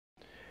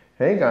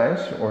Hey guys,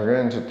 we're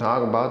going to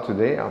talk about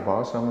today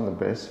about some of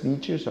the best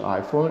features of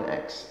iPhone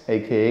X,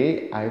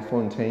 aka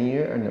iPhone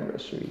 10-year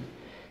anniversary.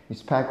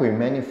 It's packed with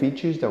many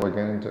features that we're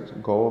going to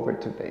go over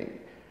today.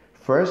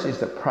 First is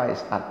the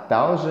price,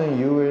 1,000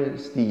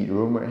 USD,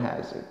 rumor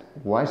has it.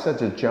 Why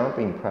such a jump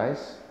in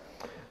price?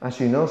 As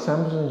you know,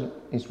 Samsung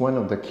is one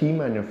of the key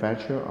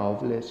manufacturers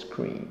of OLED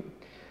screen.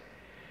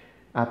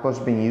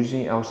 Apple's been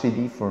using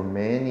LCD for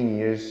many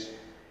years,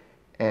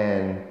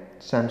 and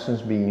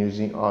Samsung's been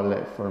using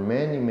OLED for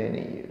many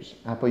years.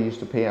 Apple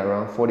used to pay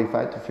around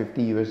 45 to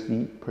 50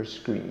 USD per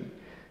screen.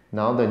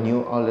 Now the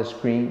new OLED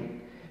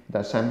screen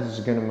that Samsung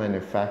is going to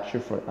manufacture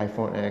for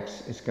iPhone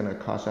X is going to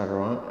cost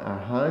around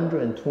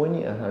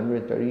 120,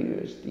 130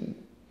 USD.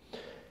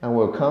 And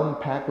will come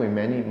packed with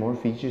many more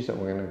features that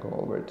we're going to go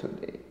over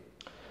today.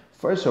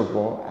 First of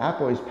all,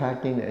 Apple is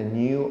packing a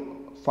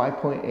new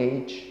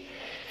 5.8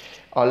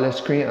 OLED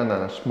screen on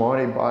a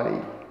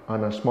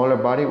smaller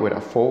body with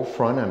a full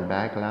front and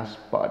back glass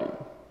body.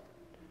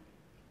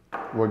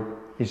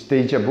 It's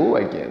deja vu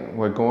again.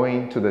 We're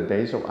going to the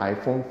days of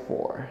iPhone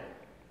 4.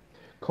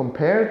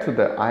 Compared to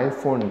the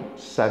iPhone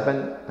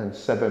 7 and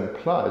 7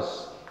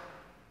 Plus,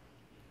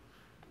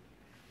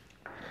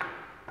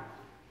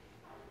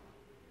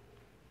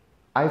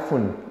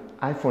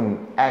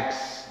 iPhone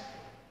X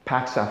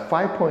packs a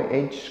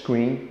 5.8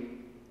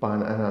 screen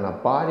but on a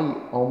body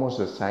almost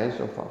the size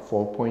of a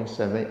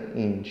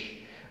 4.7-inch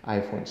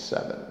iPhone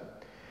 7.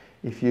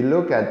 If you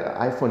look at the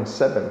iPhone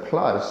 7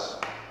 Plus,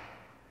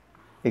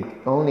 it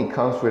only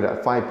comes with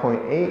a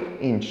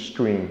 5.8-inch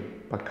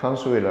screen, but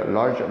comes with a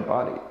larger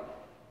body.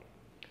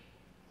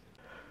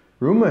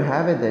 Rumor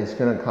have it that it's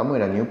going to come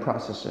with a new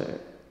processor,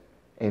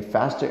 a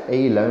faster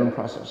A11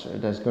 processor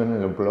that's going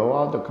to blow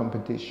out the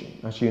competition.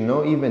 As you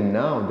know, even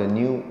now, the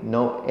new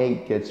Note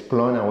 8 gets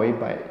blown away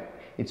by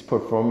its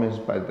performance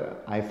by the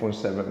iPhone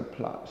 7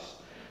 Plus.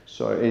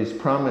 So it's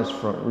promised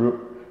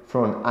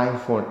from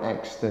iPhone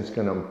X that's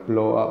gonna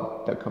blow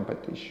up the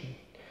competition.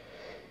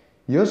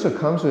 It also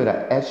comes with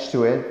an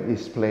edge-to-edge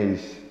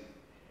displays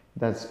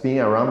that's being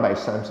around by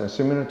Samsung,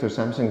 similar to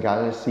Samsung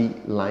Galaxy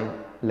line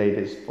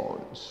latest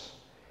phones.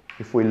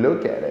 If we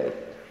look at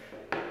it,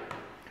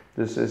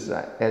 this is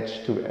an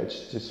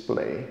edge-to-edge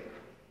display.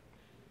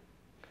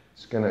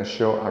 It's gonna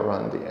show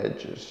around the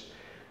edges.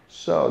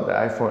 So the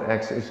iPhone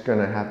X is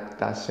gonna have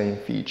that same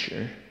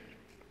feature.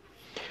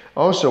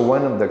 Also,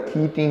 one of the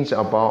key things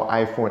about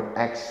iPhone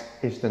X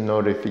is the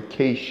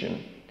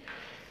notification.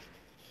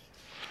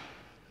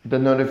 The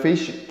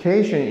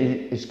notification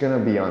is going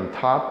to be on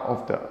top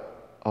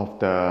of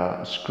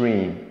the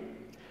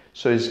screen.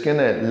 So it's going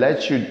to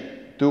let you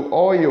do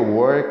all your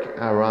work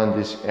around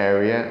this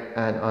area,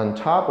 and on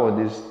top of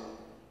this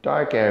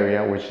dark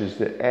area, which is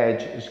the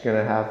edge, is going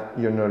to have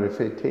your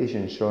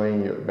notification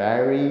showing your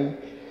battery,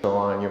 so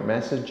on your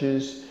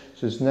messages.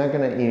 So it's not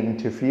going to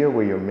interfere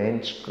with your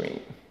main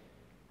screen.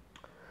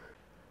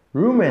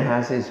 Rumor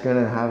has it it's going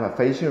to have a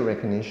facial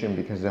recognition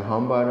because the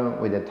home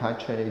button with the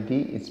Touch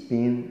ID is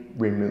being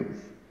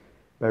removed.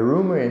 But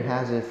rumor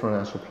has it from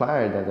a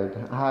supplier that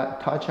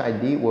the Touch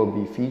ID will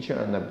be featured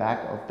on the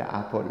back of the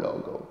Apple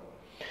logo.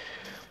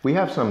 We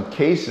have some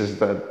cases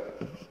that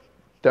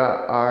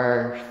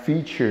are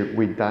featured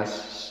with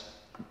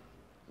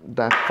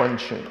that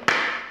function.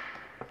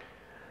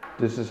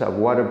 This is a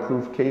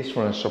waterproof case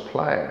from a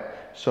supplier.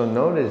 So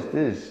notice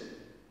this.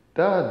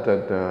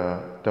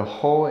 The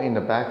hole in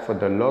the back for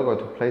the logo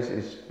to place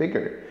is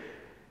bigger.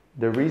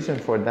 The reason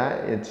for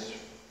that is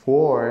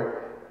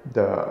for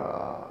the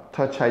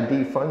Touch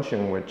ID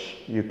function, which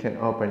you can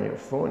open your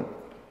phone.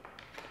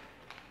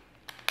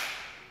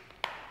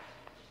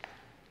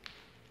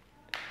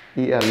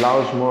 It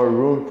allows more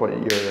room for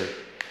your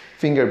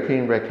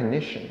fingerprint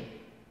recognition.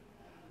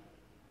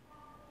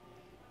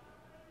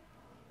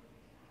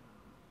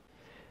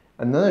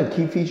 Another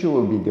key feature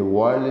will be the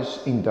wireless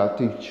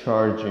inductive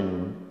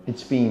charging.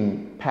 It's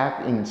been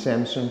packed in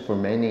Samsung for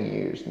many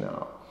years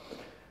now,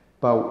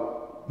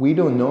 but we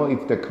don't know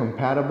if they're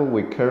compatible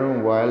with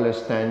current wireless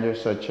standards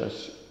such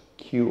as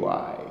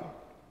QI.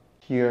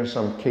 Here are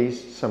some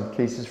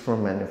cases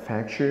from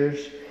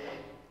manufacturers,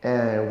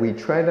 and we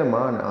tried them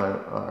on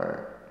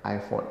our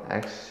iPhone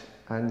X,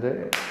 and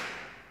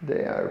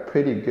they are a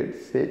pretty good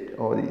fit.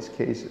 All these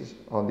cases,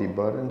 all the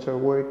buttons are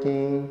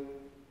working.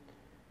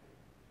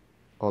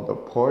 All the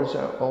ports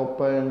are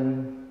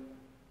open.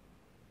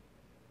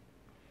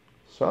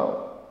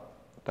 So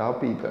that'll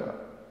be the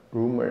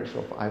rumors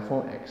of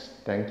iPhone X.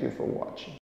 Thank you for watching.